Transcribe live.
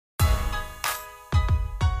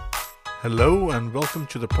Hello and welcome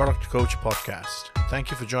to the Product Coach Podcast.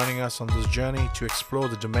 Thank you for joining us on this journey to explore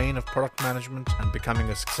the domain of product management and becoming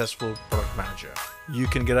a successful product manager. You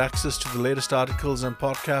can get access to the latest articles and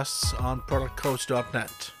podcasts on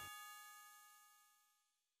productcoach.net.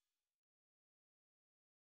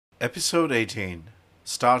 Episode 18: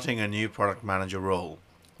 Starting a new product manager role.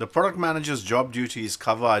 The product manager's job duties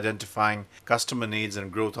cover identifying customer needs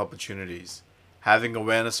and growth opportunities, having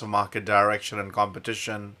awareness of market direction and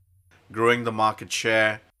competition, growing the market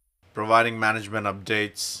share, providing management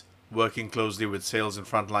updates, working closely with sales and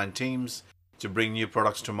frontline teams to bring new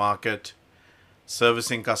products to market,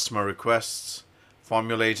 servicing customer requests,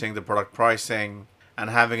 formulating the product pricing, and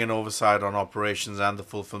having an oversight on operations and the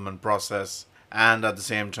fulfillment process, and at the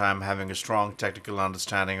same time having a strong technical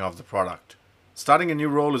understanding of the product. Starting a new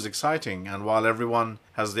role is exciting, and while everyone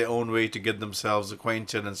has their own way to get themselves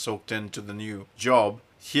acquainted and soaked into the new job,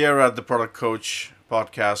 here at the Product Coach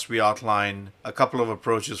podcast, we outline a couple of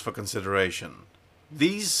approaches for consideration.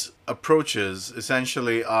 These approaches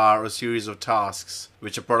essentially are a series of tasks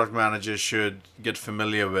which a product manager should get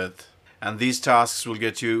familiar with, and these tasks will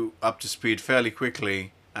get you up to speed fairly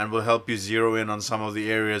quickly and will help you zero in on some of the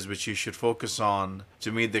areas which you should focus on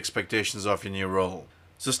to meet the expectations of your new role.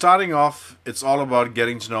 So starting off, it's all about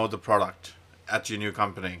getting to know the product at your new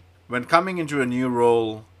company. When coming into a new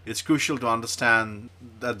role, it's crucial to understand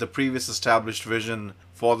that the previous established vision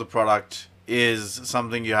for the product is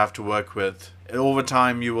something you have to work with. Over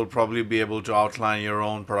time, you will probably be able to outline your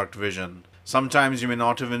own product vision. Sometimes you may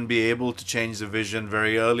not even be able to change the vision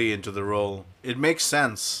very early into the role. It makes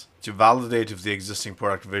sense to validate if the existing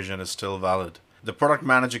product vision is still valid. The product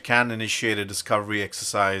manager can initiate a discovery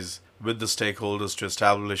exercise with the stakeholders to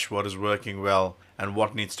establish what is working well and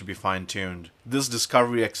what needs to be fine-tuned. This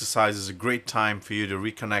discovery exercise is a great time for you to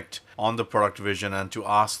reconnect on the product vision and to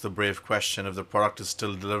ask the brave question if the product is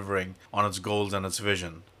still delivering on its goals and its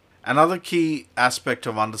vision. Another key aspect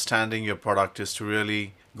of understanding your product is to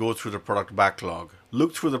really go through the product backlog.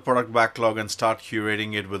 Look through the product backlog and start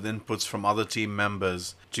curating it with inputs from other team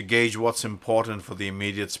members to gauge what's important for the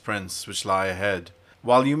immediate sprints which lie ahead.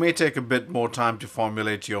 While you may take a bit more time to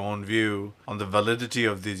formulate your own view on the validity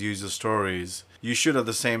of these user stories, you should at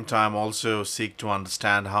the same time also seek to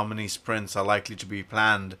understand how many sprints are likely to be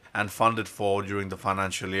planned and funded for during the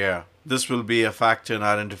financial year. This will be a factor in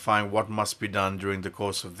identifying what must be done during the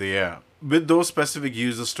course of the year. With those specific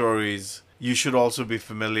user stories, you should also be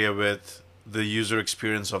familiar with the user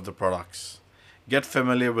experience of the products. Get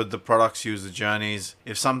familiar with the product's user journeys.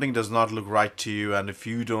 If something does not look right to you and if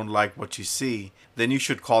you don't like what you see, then you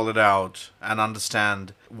should call it out and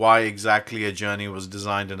understand why exactly a journey was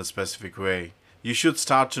designed in a specific way. You should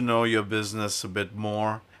start to know your business a bit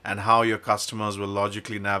more and how your customers will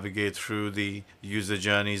logically navigate through the user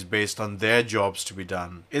journeys based on their jobs to be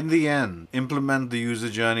done. In the end, implement the user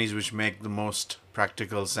journeys which make the most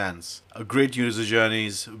practical sense. A great user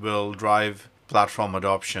journeys will drive platform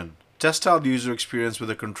adoption. Test out the user experience with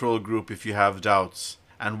a control group if you have doubts,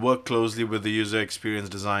 and work closely with the user experience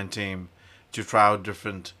design team to try out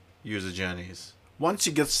different user journeys. Once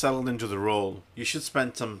you get settled into the role, you should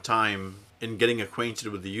spend some time in getting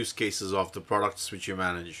acquainted with the use cases of the products which you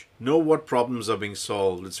manage. Know what problems are being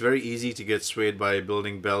solved. It's very easy to get swayed by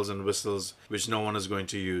building bells and whistles which no one is going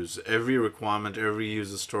to use. Every requirement, every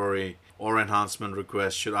user story or enhancement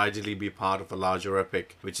request should ideally be part of a larger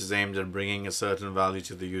epic which is aimed at bringing a certain value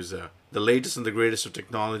to the user. The latest and the greatest of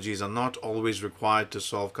technologies are not always required to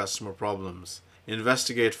solve customer problems.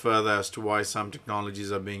 Investigate further as to why some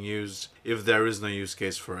technologies are being used if there is no use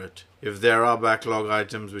case for it. If there are backlog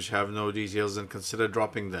items which have no details, then consider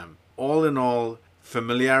dropping them. All in all,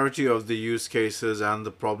 familiarity of the use cases and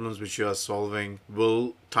the problems which you are solving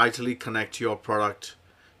will tightly connect your product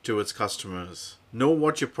to its customers. Know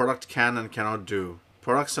what your product can and cannot do.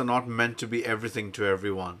 Products are not meant to be everything to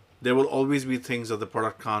everyone. There will always be things that the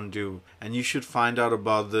product can't do, and you should find out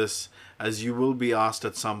about this as you will be asked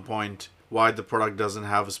at some point why the product doesn't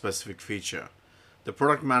have a specific feature. The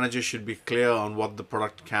product manager should be clear on what the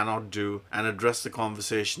product cannot do and address the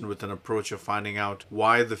conversation with an approach of finding out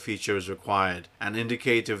why the feature is required and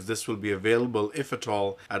indicate if this will be available, if at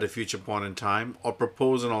all, at a future point in time, or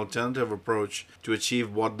propose an alternative approach to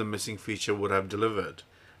achieve what the missing feature would have delivered.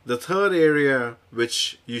 The third area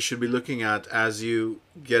which you should be looking at as you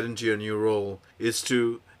get into your new role is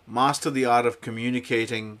to master the art of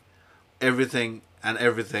communicating everything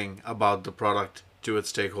about the product to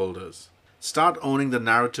its stakeholders. Start owning the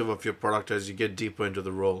narrative of your product as you get deeper into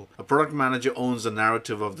the role. A product manager owns the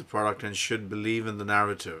narrative of the product and should believe in the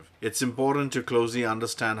narrative. It's important to closely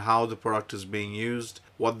understand how the product is being used,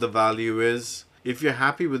 what the value is, If you're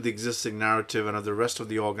happy with the existing narrative and if the rest of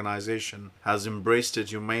the organization has embraced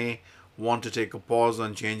it, you may want to take a pause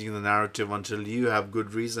on changing the narrative until you have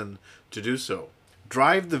good reason to do so.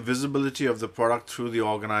 Drive the visibility of the product through the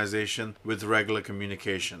organization with regular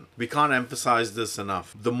communication. We can't emphasize this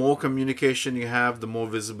enough. The more communication you have, the more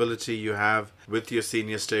visibility you have with your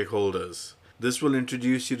senior stakeholders. This will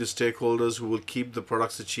introduce you to stakeholders who will keep the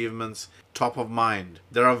product's achievements top of mind.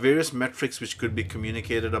 There are various metrics which could be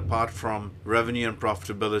communicated apart from revenue and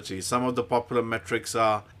profitability. Some of the popular metrics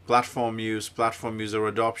are platform use, platform user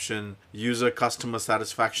adoption, user customer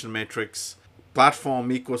satisfaction matrix, platform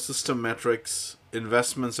ecosystem metrics,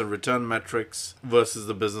 investments and return metrics versus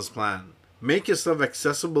the business plan. Make yourself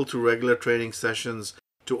accessible to regular training sessions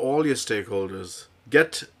to all your stakeholders.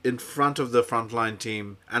 Get in front of the frontline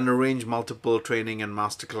team and arrange multiple training and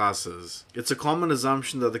masterclasses. It's a common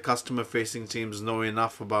assumption that the customer-facing teams know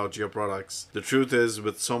enough about your products. The truth is,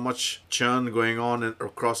 with so much churn going on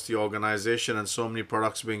across the organization and so many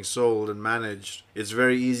products being sold and managed, it's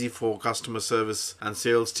very easy for customer service and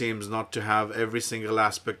sales teams not to have every single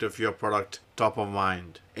aspect of your product top of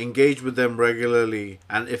mind. Engage with them regularly,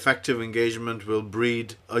 and effective engagement will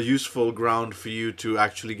breed a useful ground for you to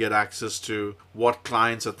actually get access to what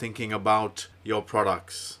clients are thinking about your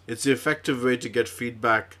products. It's the effective way to get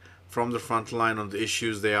feedback from the front line on the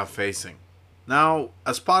issues they are facing. Now,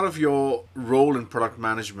 as part of your role in product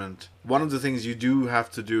management, one of the things you do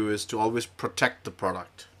have to do is to always protect the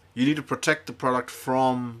product. You need to protect the product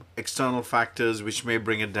from external factors which may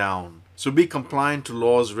bring it down. So be compliant to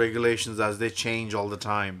laws, regulations as they change all the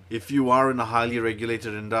time. If you are in a highly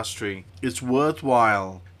regulated industry, it's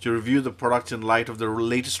worthwhile to review the product in light of the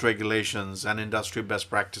latest regulations and industry best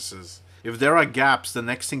practices. If there are gaps, the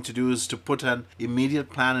next thing to do is to put an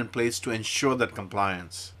immediate plan in place to ensure that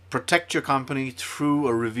compliance. Protect your company through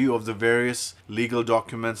a review of the various legal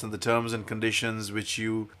documents and the terms and conditions which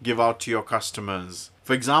you give out to your customers.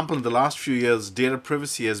 For example, in the last few years, data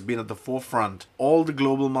privacy has been at the forefront. All the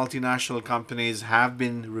global multinational companies have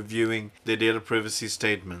been reviewing their data privacy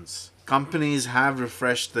statements. Companies have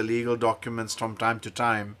refreshed the legal documents from time to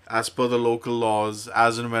time as per the local laws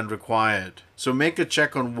as and when required. So make a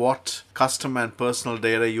check on what customer and personal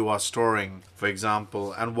data you are storing, for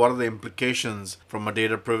example, and what are the implications from a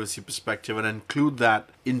data privacy perspective, and include that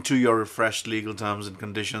into your refreshed legal terms and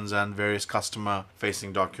conditions and various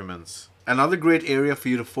customer-facing documents. Another great area for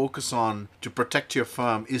you to focus on to protect your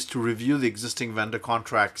firm is to review the existing vendor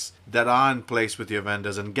contracts that are in place with your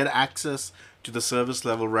vendors and get access to the service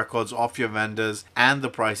level records of your vendors and the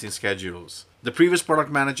pricing schedules. The previous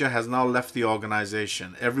product manager has now left the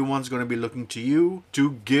organization. Everyone's going to be looking to you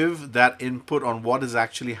to give that input on what is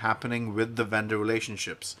actually happening with the vendor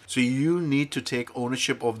relationships. So you need to take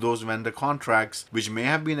ownership of those vendor contracts which may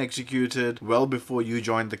have been executed well before you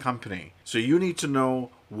joined the company. So you need to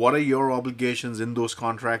know what are your obligations in those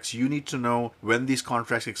contracts. You need to know when these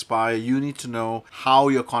contracts expire. You need to know how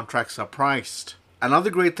your contracts are priced.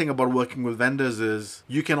 Another great thing about working with vendors is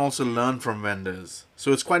you can also learn from vendors.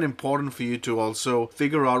 So it's quite important for you to also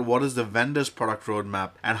figure out what is the vendor's product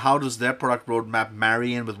roadmap and how does their product roadmap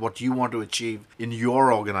marry in with what you want to achieve in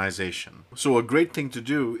your organization. So a great thing to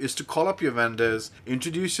do is to call up your vendors,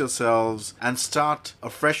 introduce yourselves, and start a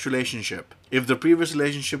fresh relationship. If the previous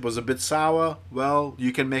relationship was a bit sour, well,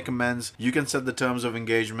 you can make amends. You can set the terms of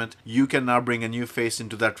engagement. You can now bring a new face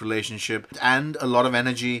into that relationship and a lot of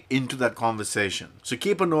energy into that conversation. So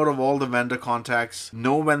keep a note of all the vendor contacts,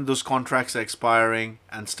 know when those contracts are expiring,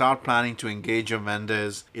 and start planning to engage your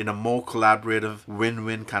vendors in a more collaborative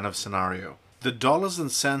win-win kind of scenario. The dollars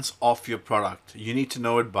and cents of your product, you need to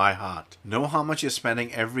know it by heart. Know how much you're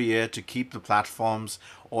spending every year to keep the platforms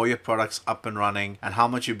or your products up and running and how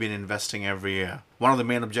much you've been investing every year. One of the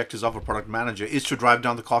main objectives of a product manager is to drive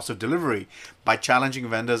down the cost of delivery by challenging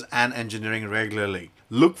vendors and engineering regularly.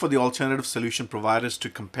 Look for the alternative solution providers to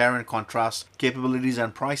compare and contrast capabilities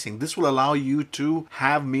and pricing. This will allow you to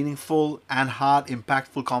have meaningful and hard,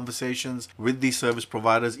 impactful conversations with these service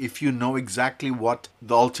providers if you know exactly what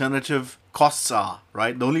the alternative costs are,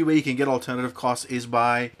 right? The only way you can get alternative costs is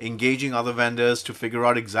by engaging other vendors to figure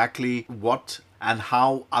out exactly what and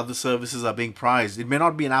how other services are being priced. It may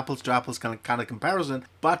not be an apples to apples kind of comparison,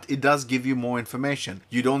 but it does give you more information.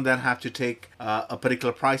 You don't then have to take a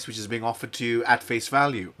particular price which is being offered to you at face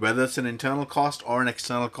value. Whether it's an internal cost or an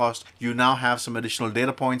external cost, you now have some additional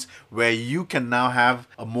data points where you can now have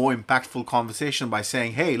a more impactful conversation by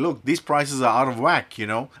saying, hey, look, these prices are out of whack,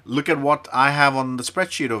 Look at what I have on the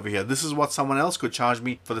spreadsheet over here. This is what someone else could charge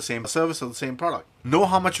me for the same service or the same product. Know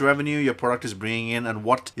how much revenue your product is bringing in and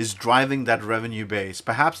what is driving that revenue base.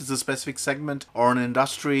 Perhaps it's a specific segment or an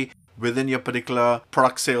industry within your particular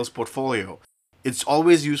product sales portfolio. It's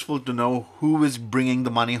always useful to know who is bringing the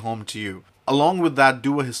money home to you. Along with that,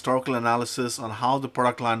 do a historical analysis on how the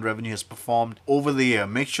product line revenue has performed over the year.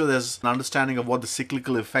 Make sure there's an understanding of what the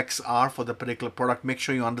cyclical effects are for the particular product. Make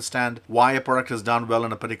sure you understand why a product has done well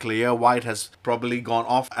in a particular year, why it has probably gone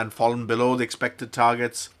off and fallen below the expected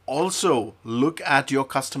targets. Also, look at your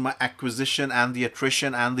customer acquisition and the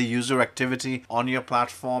attrition and the user activity on your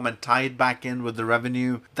platform and tie it back in with the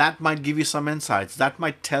revenue. That might give you some insights. That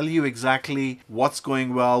might tell you exactly what's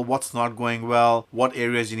going well, what's not going well, what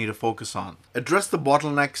areas you need to focus on. Address the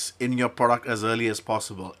bottlenecks in your product as early as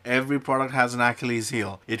possible. Every product has an Achilles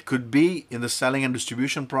heel. It could be in the selling and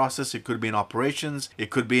distribution process, it could be in operations, it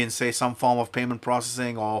could be in, say, some form of payment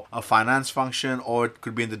processing or a finance function, or it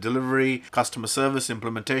could be in the delivery, customer service,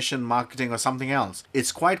 implementation, marketing, or something else.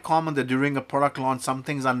 It's quite common that during a product launch, some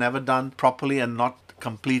things are never done properly and not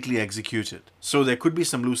completely executed. So there could be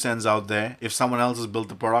some loose ends out there. If someone else has built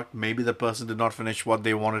the product, maybe the person did not finish what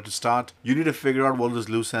they wanted to start. You need to figure out what those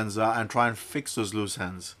loose ends are and try and fix those loose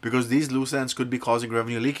ends, because these loose ends could be causing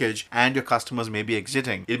revenue leakage and your customers may be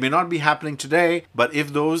exiting. It may not be happening today, but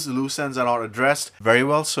if those loose ends are not addressed very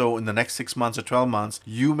well, so in the next 6 months or 12 months,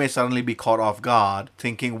 you may suddenly be caught off guard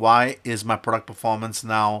thinking, why is my product performance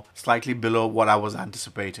now slightly below what I was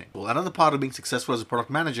anticipating? Well, another part of being successful as a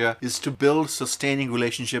product manager is to build sustaining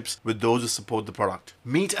relationships with those who support the product.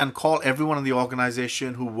 Meet and call everyone in the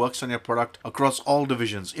organization who works on your product across all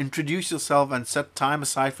divisions. Introduce yourself and set time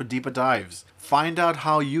aside for deeper dives. Find out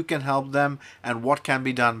how you can help them and what can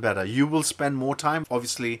be done better. You will spend more time,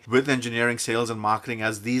 obviously, with engineering, sales, and marketing,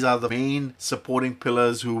 as these are the main supporting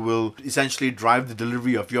pillars who will essentially drive the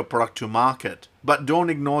delivery of your product to market. But don't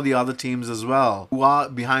ignore the other teams as well, who are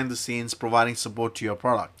behind the scenes providing support to your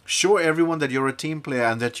product. Show everyone that you're a team player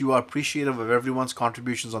and that you are appreciative of everyone's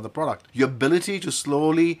contributions on the product. Your ability to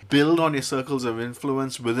slowly build on your circles of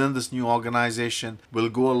influence within this new organization will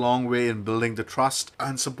go a long way in building the trust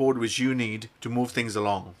and support which you need to move things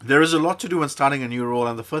along. There is a lot to do when starting a new role,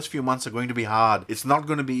 and the first few months are going to be hard. It's not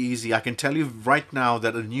going to be easy. I can tell you right now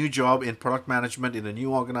that a new job in product management in a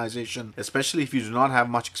new organization, especially if you do not have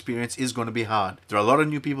much experience, is going to be hard. There are a lot of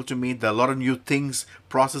new people to meet. There are a lot of new things,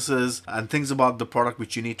 processes, and things about the product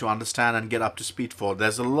which you need to understand and get up to speed for.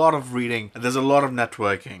 There's a lot of reading and there's a lot of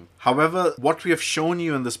networking. However, what we have shown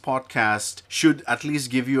you in this podcast should at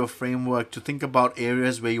least give you a framework to think about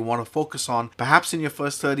areas where you want to focus on, perhaps in your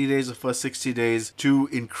first 30 days or first 60 days, to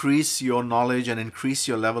increase your knowledge and increase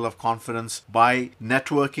your level of confidence by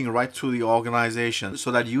networking right through the organization,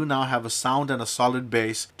 so that you now have a sound and a solid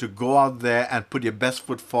base to go out there and put your best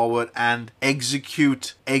foot forward and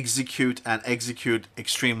execute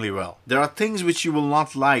extremely well. There are things which you will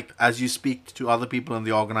not like as you speak to other people in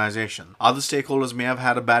the organization. Other stakeholders may have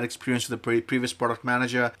had a bad experience with the previous product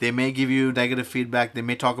manager. They may give you negative feedback. They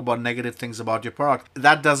may talk about negative things about your product.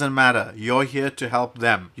 That doesn't matter. You're here to help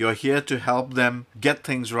them. You're here to help them get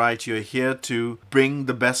things right. You're here to bring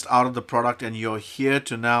the best out of the product, and you're here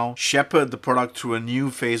to now shepherd the product through a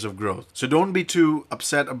new phase of growth. So don't be too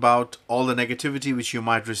upset about all the negativity which you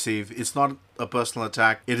might receive. It's not a personal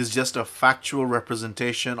attack. It is just a factual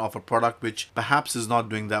representation of a product which perhaps is not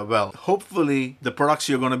doing that well. Hopefully, the products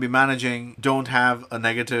you're going to be managing don't have a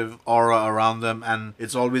negative aura around them, and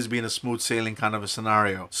it's always been a smooth sailing kind of a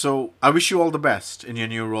scenario. So I wish you all the best in your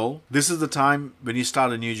new role. This is the time when you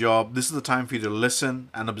start a new job. This is the time for you to listen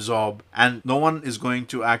and absorb, and no one is going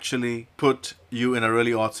to actually put you in a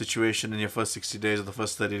really odd situation in your first 60 days or the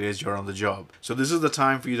first 30 days you're on the job. So this is the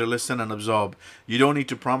time for you to listen and absorb. You don't need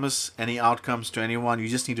to promise any outcomes to anyone. You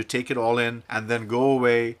just need to take it all in and then go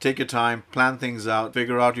away, take your time, plan things out,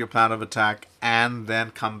 figure out your plan of attack, and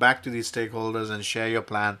then come back to these stakeholders and share your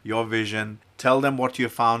plan, your vision. Tell them what you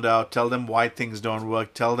found out. Tell them why things don't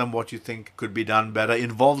work. Tell them what you think could be done better.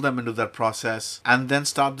 Involve them into that process, and then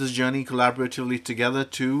start this journey collaboratively together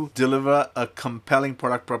to deliver a compelling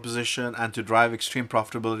product proposition and to drive extreme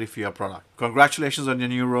profitability for your product. Congratulations on your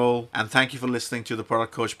new role, and thank you for listening to the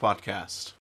Product Coach Podcast.